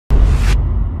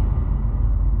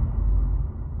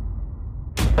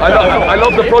I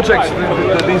love the projects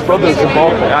that these brothers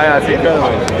embark on. Yeah, it's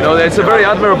incredible. You know, it's a very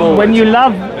admirable. When you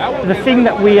love the thing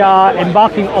that we are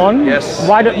embarking on, yes,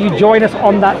 why don't you join us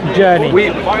on that journey?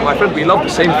 My friend, we love the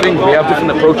same thing. We have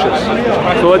different approaches.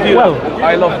 So what do you? Well,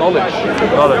 I love knowledge.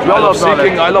 I love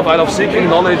seeking. I love seeking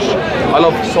knowledge. I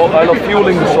love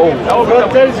fueling the soul.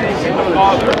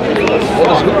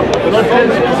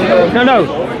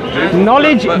 No.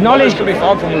 Knowledge can be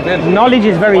found from within. Knowledge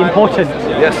is very important.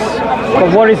 Yes.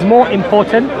 But what is more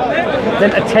important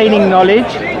than attaining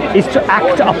knowledge is to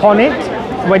act upon it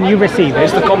when you receive it.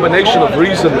 It's the combination of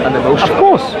reason and emotion. Of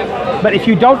course. But if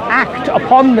you don't act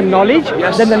upon the knowledge,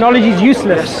 then the knowledge is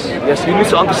useless. Yes, you need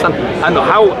to understand. And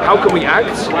how can we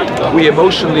act? We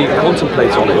emotionally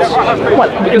contemplate on it. Well,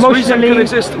 because emotionally, reason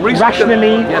can exist.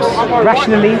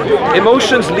 Rationally.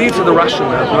 Emotions lead to the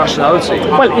rationality.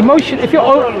 Well, emotion. If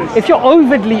you're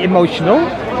overtly emotional,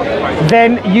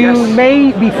 then you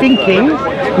may be thinking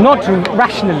not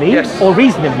rationally or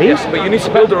reasonably. Yes, but you need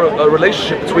to build a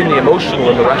relationship between the emotional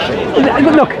and the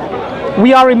rational. Look,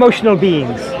 we are emotional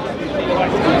beings.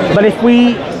 But if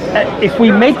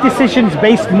we make decisions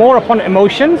based more upon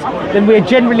emotions, then we're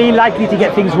generally likely to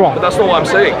get things wrong. But that's not what I'm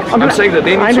saying. I'm saying that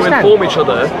they need to inform each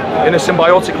other in a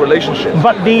symbiotic relationship.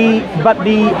 But the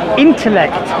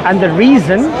intellect and the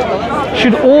reason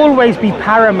should always be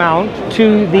paramount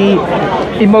to the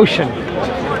emotion.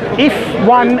 If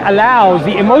one allows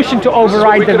the emotion to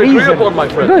override the reason,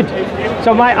 good.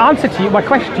 So my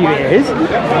question to you is,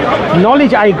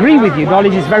 knowledge, I agree with you,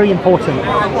 knowledge is very important.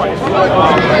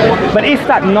 But if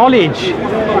that knowledge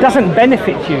doesn't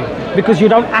benefit you because you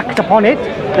don't act upon it,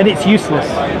 then it's useless.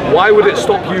 Why would it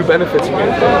stop you benefiting you?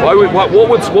 What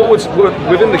would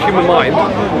within the human mind,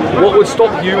 what would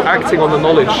stop you acting on the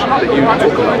knowledge that you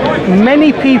talk about?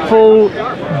 Many people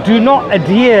do not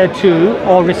adhere to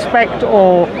or respect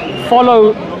or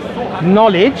follow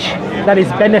knowledge that is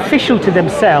beneficial to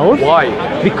themselves. Why?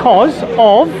 Because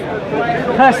of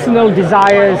personal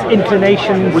desires,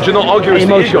 inclinations. Would you not argue it's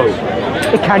emotions. the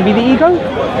ego? It can be the ego,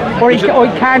 or it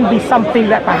can be something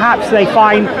that perhaps they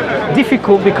find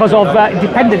difficult because of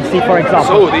dependency, for example.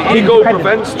 So the ego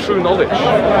prevents true knowledge?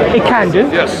 It can do.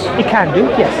 Yes. It can do,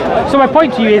 yes. So my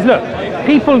point to you is, look,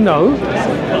 people know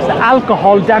that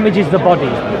alcohol damages the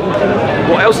body.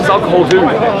 What else does alcohol do?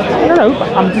 No,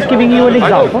 I'm just giving you an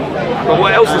example. But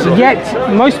what else is it?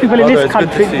 Yet, most people in this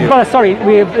country... Well, sorry,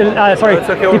 we've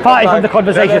departed from the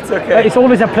conversation. It's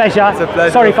always a pleasure.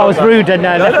 Sorry if I was rude and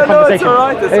left the conversation.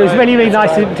 It was really, really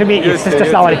nice to meet you. Sister,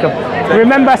 assalamu alaikum.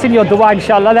 Remember us in your dua,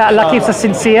 inshallah, that Allah keeps us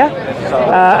sincere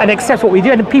and accepts what we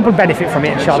do, and people benefit from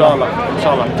it, inshallah.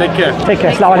 Inshallah. Take care. Take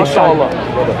care. Assalamu alaikum.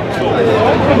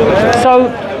 So,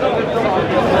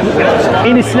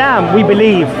 in Islam, we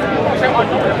believe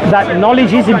that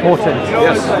knowledge is important.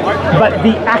 Yes. But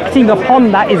the acting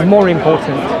upon that is more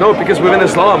important. No, because within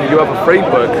Islam you have a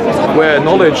framework where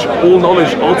all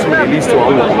knowledge ultimately leads to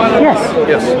Allah. Yes.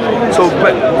 Yes. So,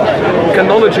 but can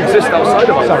knowledge exist outside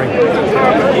of Allah? Sorry.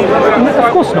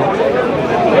 Of course not.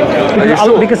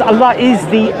 Because Allah is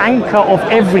the anchor of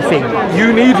everything.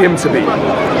 You need Him to be.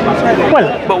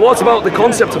 Well, but what about the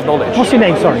concept of knowledge? What's your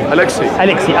name, sorry? Alexi.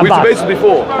 Alexi, We've debated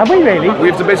before. Have we really?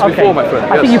 We've debated before, my friend.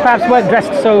 I think you perhaps weren't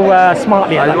dressed so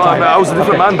smartly at that time. I was a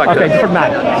different man back then. Okay, different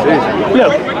man.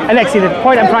 Look, Alexi, the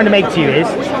point I'm trying to make to you is,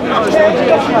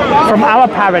 from our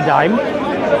paradigm,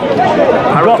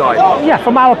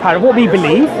 from our paradigm, what we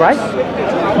believe, right?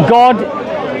 God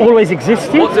always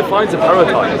existed. What defines a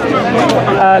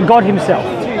paradigm? God Himself.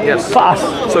 Yes. For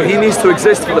us. So He needs to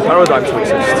exist for the paradigm to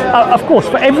exist. Of course,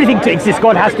 for everything to exist,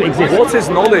 God has to exist. What is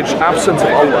knowledge absent of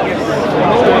Allah?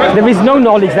 There is no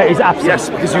knowledge that is absent. Yes,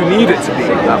 because you need it to be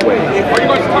that way.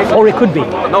 Or it could be.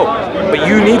 No, but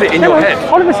you need it in your head.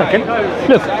 Hold on a second.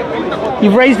 Look,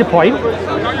 you've raised a point.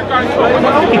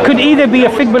 It could either be a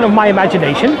figment of my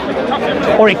imagination,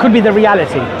 or it could be the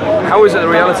reality. How is it the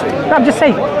reality? I'm just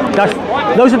saying.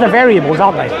 Those are the variables,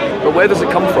 aren't they? But where does it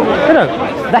come from? No,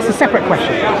 that's a separate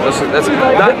question.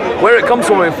 Where it comes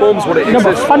from informs what it exists.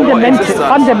 No, but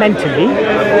fundamentally,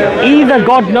 either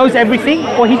God knows everything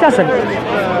or He doesn't.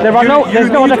 There's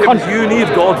no other concept. You need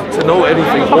God to know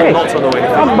anything or not to know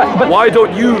anything. But why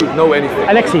don't you know anything?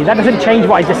 Alexi, that doesn't change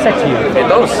what I just said to you. It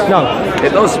does. No.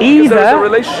 It does. Either, there's a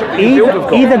relationship you build with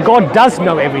God. Either God does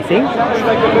know everything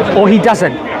or He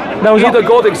doesn't. Either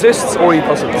God exists or he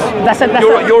doesn't.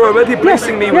 You're already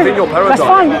placing me within your paradigm. That's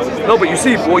fine. No, but you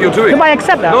see what you're doing. Do I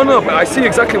accept that? No, but I see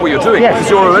exactly what you're doing. Yes. Because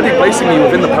you're already placing me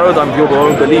within the paradigm of your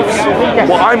own beliefs. Yes.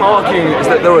 What I'm arguing is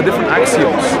that there are different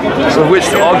axioms with which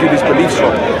to argue these beliefs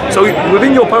from. So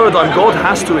within your paradigm, God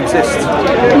has to exist.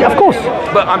 Yeah, of course.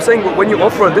 But I'm saying when you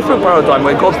offer a different paradigm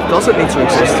where God doesn't need to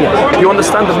exist, you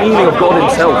understand the meaning of God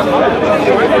himself.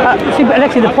 See, but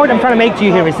Alexei, the point I'm trying to make to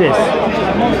you here is this.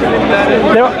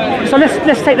 So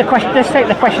let's take the question. Let's take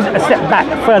the question a step back,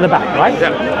 further back, right?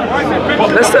 Yeah.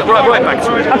 Let's step right back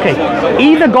to it. Okay.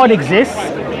 Either God exists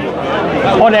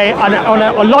on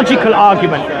a logical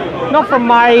argument, not from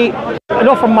my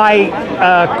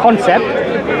concept,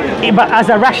 but as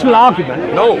a rational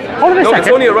argument. No. Hold on a second. It's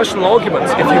only a rational argument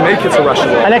if you make it a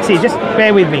rational argument. Alexei, just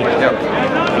bear with me.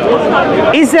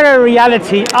 Yeah. Is there a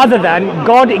reality other than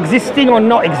God existing or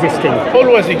not existing?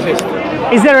 Always exist.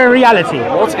 Is there a reality?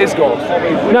 What is God?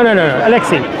 No,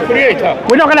 Alexei. Creator.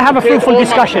 We're not going to have a fruitful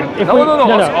discussion.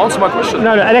 No. Answer my question.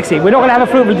 No, Alexei. We're not going to have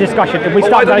a fruitful discussion if we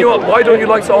start. Why don't you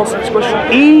like to answer this question?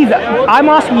 Either I'm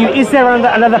asking you, is there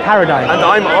another paradigm? And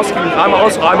I'm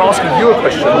asking you a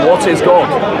question. What is God?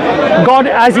 God,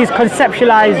 as is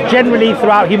conceptualized generally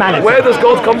throughout humanity. Where does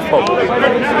God come from?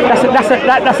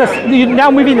 You're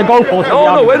now moving the goalpost.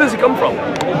 No. Where does he come from?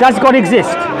 Does God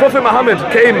exist? Prophet Muhammad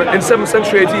came in 7th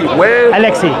century AD.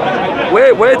 Alexei.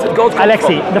 Where did God come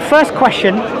Alexei, from? the first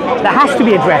question that has to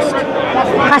be addressed,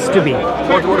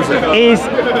 What is it? is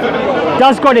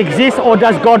does God exist or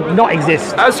does God not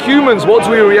exist? As humans, what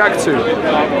do we react to?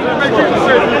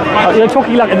 You're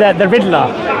talking like the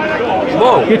Riddler.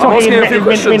 No, You're talking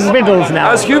in riddles now.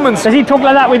 As humans, does he talk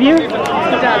like that with you?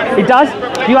 He does.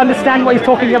 Do you understand what he's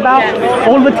talking about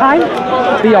all the time?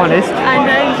 Be honest.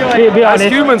 And I enjoy it. Be honest.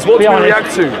 As humans, what do we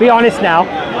react to? Be honest now.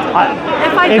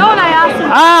 If I don't, I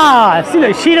ask him. See,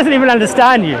 look, she doesn't even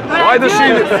understand you. Why does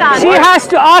she? She has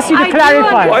to ask you to I do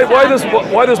clarify.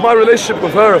 Why does my relationship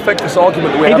with her affect this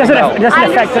argument that we It have now?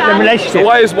 doesn't affect the relationship. So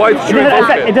why did you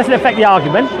invoke It doesn't affect the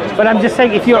argument. But I'm just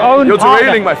saying, if your own You're partner,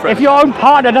 derailing, my friend. if your own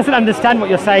partner doesn't understand what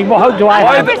you're saying, what hope do I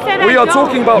have? We are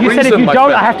talking about You reason, said if you my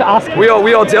don't, friend. I have to ask you.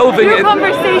 We are delving Your in.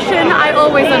 conversation, I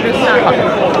always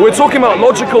understand. We're talking about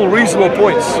logical, reasonable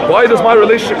points. Why does my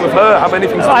relationship with her have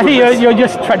anything to do I with think this? you're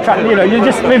just you're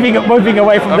just moving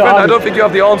away from My the friend, I argument. don't think you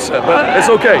have the answer, but it's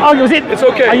okay. Oh, was it? It's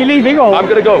okay. Are you leaving or? I'm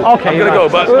gonna go. Okay, I'm gonna go.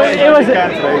 But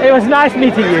it was nice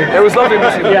meeting you. it was lovely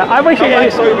meeting you. Yeah, I wish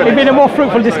it'd been a more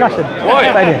fruitful discussion. Why?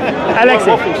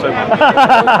 Alexei.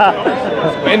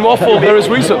 In waffle, there is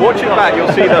reason. Watch it back, you'll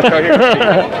see the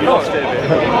coherence.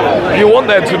 You want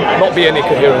there to not be any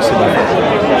coherence in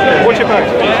that. Watch it back.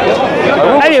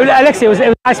 Anyway, Alexei, it was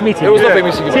nice meeting you. It was lovely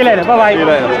meeting you. See you later. Bye-bye. See you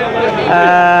later.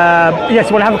 Yes,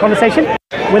 you want to have a conversation?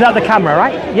 Without the camera,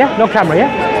 right? Yeah? No camera,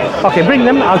 yeah? Okay, bring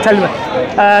them. I'll tell you.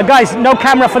 Guys, no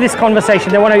camera for this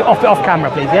conversation. They want to off camera,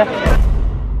 please, yeah?